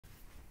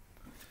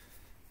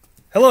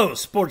Hello,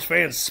 sports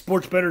fans,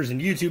 sports bettors,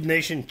 and YouTube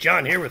Nation.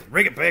 John here with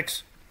Riggit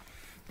Picks.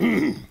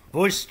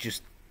 Voice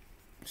just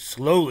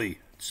slowly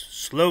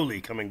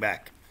coming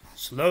back.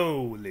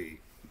 Slowly.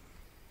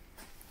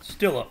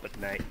 Still up at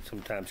night,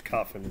 sometimes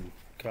coughing and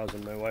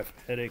causing my wife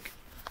a headache.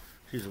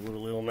 She's a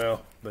little ill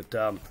now.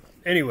 But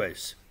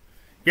anyways,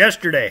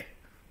 yesterday,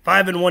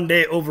 5-1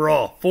 day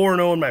overall.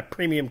 4-0 in my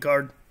premium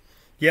card.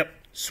 Yep,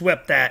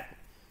 swept that.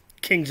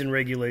 Kings in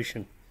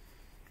regulation.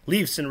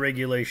 Leafs in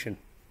regulation.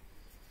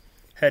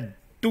 Had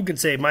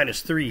Duquesne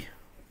 -3.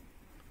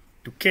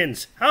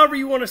 Duquesnes, however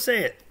you want to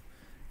say it.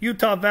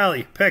 Utah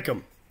Valley,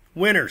 Peckham,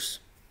 winners.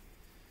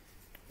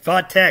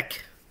 Vatech,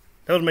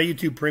 that was my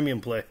YouTube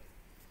premium play.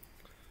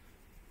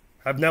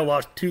 I've now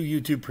lost 2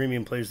 YouTube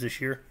premium plays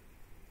this year.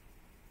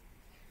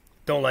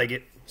 Don't like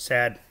it.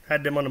 Sad.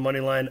 Had them on the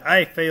money line.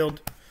 I failed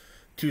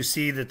to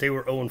see that they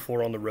were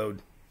 0-4 on the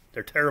road.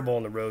 They're terrible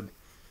on the road.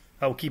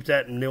 I will keep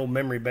that in the old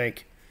memory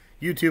bank.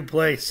 YouTube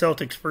play,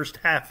 Celtics first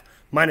half,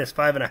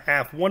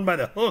 -5.5. Won by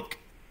the hook.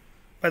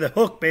 By the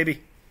hook,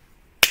 baby.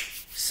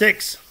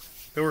 6.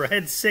 They were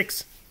ahead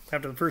 6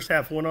 after the first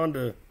half. Went on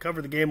to cover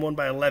the game, won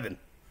by 11.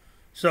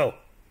 So,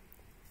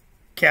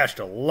 cashed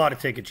a lot of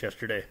tickets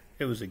yesterday.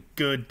 It was a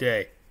good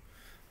day.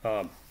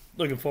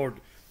 Looking forward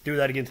to do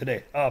that again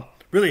today.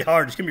 Really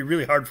hard. It's going to be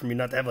really hard for me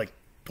not to have like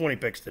 20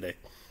 picks today.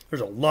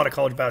 There's a lot of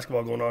college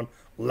basketball going on.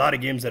 A lot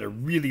of games that I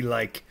really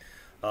like.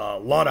 A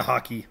lot of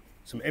hockey.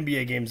 Some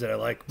NBA games that I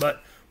like.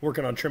 But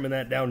working on trimming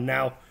that down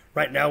now.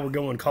 Right now we're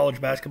going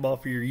college basketball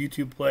for your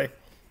YouTube play.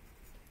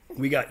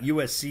 We got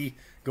USC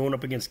going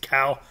up against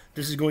Cal.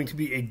 This is going to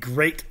be a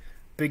great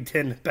Big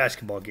Ten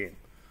basketball game.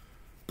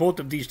 Both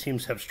of these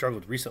teams have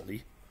struggled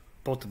recently.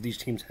 Both of these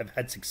teams have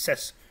had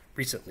success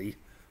recently.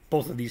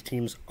 Both of these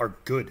teams are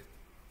good.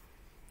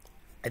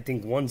 I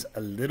think one's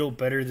a little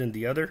better than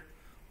the other.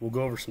 We'll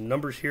go over some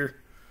numbers here.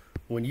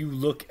 When you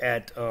look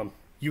at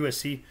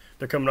USC,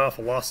 they're coming off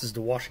of losses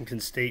to Washington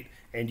State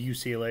and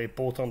UCLA,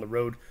 both on the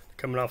road. They're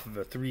coming off of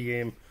a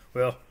 3-game,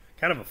 well,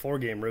 kind of a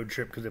 4-game road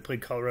trip because they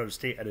played Colorado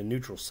State at a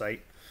neutral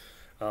site.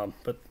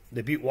 But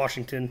they beat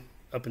Washington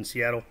up in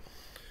Seattle.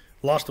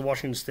 Lost to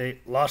Washington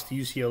State. Lost to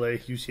UCLA.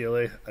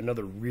 UCLA,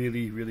 another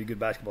really, really good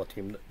basketball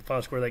team. The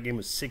final score of that game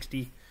was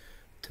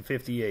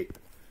 60-58.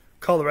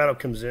 Colorado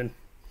comes in.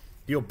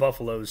 The old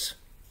Buffaloes.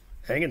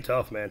 Hanging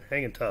tough, man.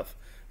 Hanging tough.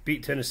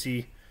 Beat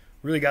Tennessee.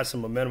 Really got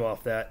some momentum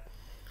off that.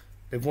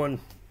 They've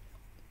won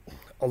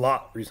a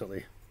lot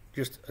recently.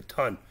 Just a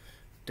ton.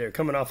 They're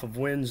coming off of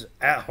wins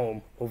at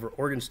home over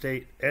Oregon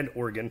State and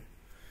Oregon.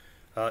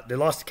 They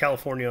lost to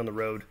California on the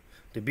road.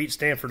 They beat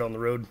Stanford on the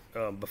road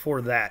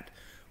before that.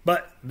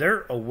 But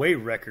their away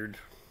record,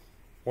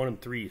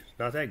 1-3,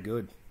 not that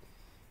good.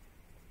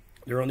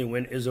 Their only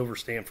win is over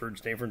Stanford.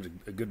 Stanford's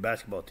a good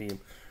basketball team.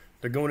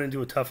 They're going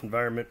into a tough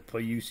environment,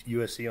 play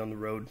USC on the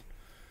road.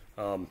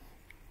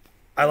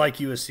 I like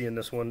USC in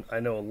this one. I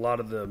know a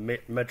lot of the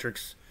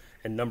metrics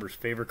and numbers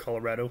favor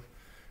Colorado.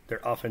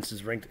 Their offense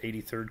is ranked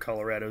 83rd,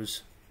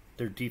 Colorado's.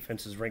 Their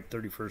defense is ranked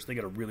 31st. They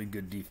got a really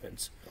good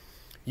defense.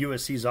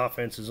 USC's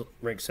offense is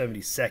ranked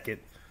 72nd.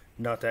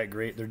 Not that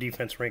great. Their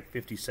defense ranked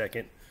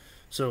 52nd.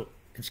 So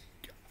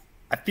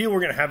I feel we're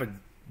going to have a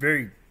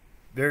very,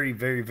 very,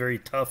 very, very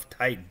tough,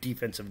 tight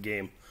defensive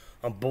game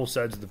on both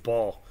sides of the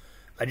ball.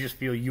 I just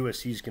feel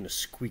USC is going to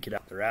squeak it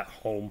out. They're at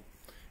home,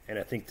 and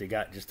I think they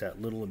got just that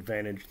little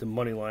advantage. The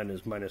money line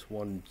is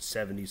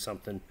 -170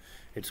 something.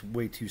 It's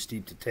way too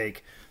steep to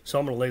take. So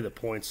I'm going to lay the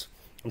points.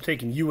 I'm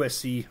taking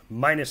USC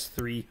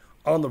 -3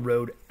 on the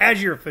road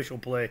as your official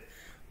play.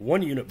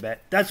 1 unit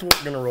bet. That's what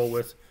we're going to roll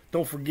with.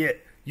 Don't forget,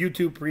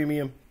 YouTube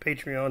Premium,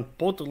 Patreon,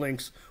 both the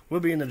links will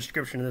be in the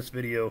description of this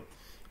video.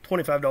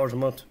 $25 a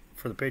month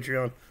for the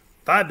Patreon,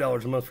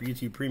 $5 a month for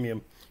YouTube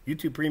Premium.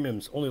 YouTube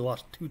Premium's only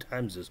lost 2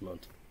 times this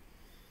month.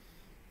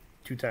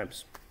 2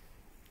 times.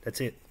 That's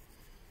it.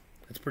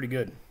 That's pretty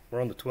good. We're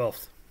on the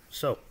 12th.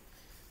 So,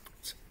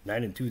 it's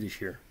 9-2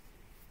 this year.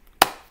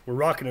 We're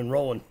rocking and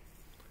rolling.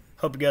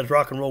 Hope you guys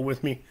rock and roll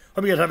with me.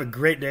 Hope you guys have a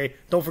great day.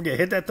 Don't forget,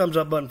 hit that thumbs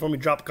up button for me.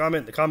 Drop a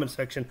comment in the comment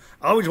section.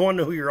 I always want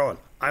to know who you're on.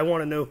 I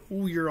want to know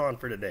who you're on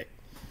for today.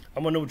 I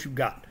want to know what you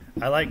got.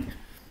 I like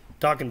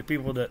talking to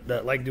people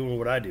that like doing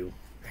what I do.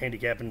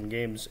 Handicapping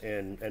games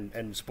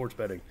and sports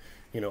betting.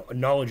 You know,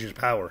 knowledge is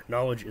power.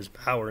 Knowledge is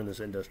power in this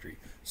industry.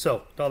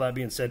 So, with all that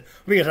being said,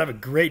 hope you guys have a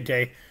great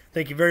day.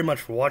 Thank you very much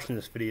for watching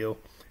this video.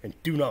 And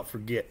do not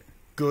forget,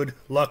 good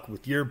luck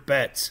with your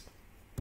bets.